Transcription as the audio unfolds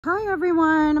Hi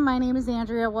everyone, my name is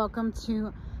Andrea. Welcome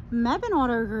to Mebane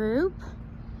Auto Group.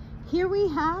 Here we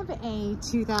have a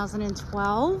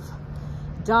 2012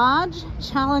 Dodge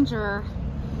Challenger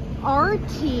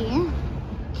RT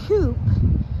Coupe,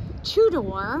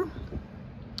 two-door,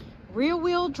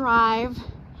 rear-wheel drive,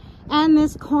 and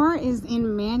this car is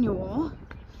in manual.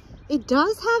 It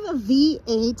does have a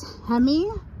V8 Hemi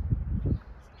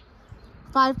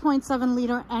 5.7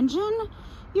 liter engine.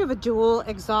 You have a dual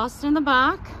exhaust in the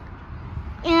back,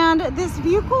 and this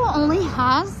vehicle only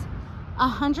has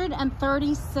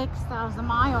 136,000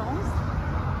 miles.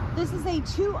 This is a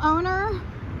two-owner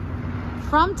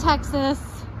from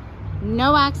Texas,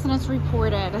 no accidents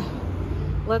reported.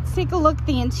 Let's take a look at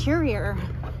the interior.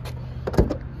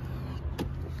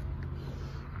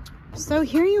 So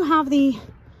here you have the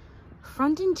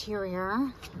front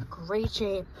interior, great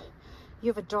shape. You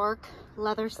have a dark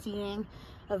leather seating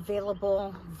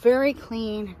available, very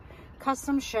clean,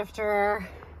 custom shifter,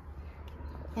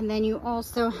 and then you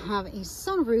also have a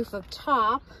sunroof up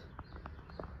top,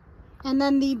 and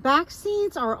then the back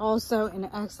seats are also in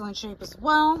excellent shape as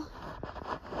well.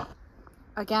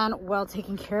 Again, well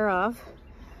taken care of.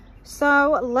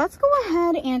 So let's go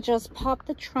ahead and just pop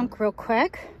the trunk real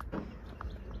quick.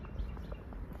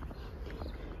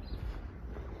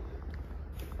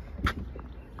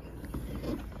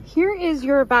 Here is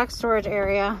your back storage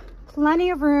area.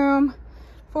 Plenty of room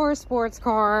for a sports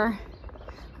car.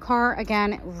 Car,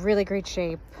 again, really great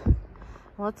shape.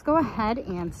 Let's go ahead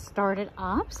and start it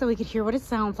up so we can hear what it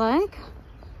sounds like.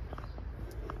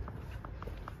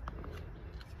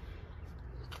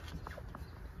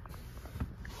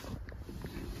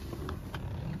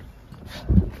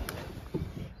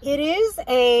 It is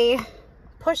a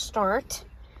push start,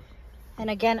 and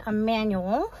again, a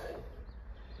manual.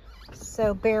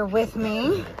 So bear with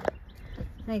me.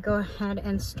 Let me go ahead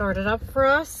and start it up for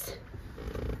us.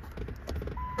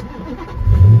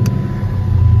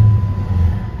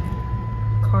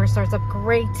 Car starts up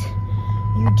great.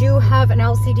 You do have an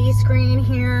LCD screen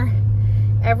here.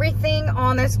 Everything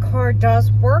on this car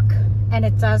does work, and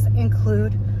it does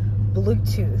include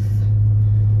Bluetooth.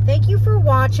 Thank you for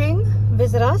watching.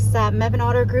 Visit us at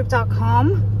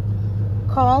mebaneautogroup.com.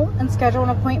 Call and schedule an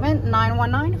appointment,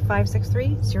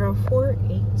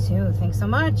 919-563-0482. Thanks so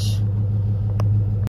much.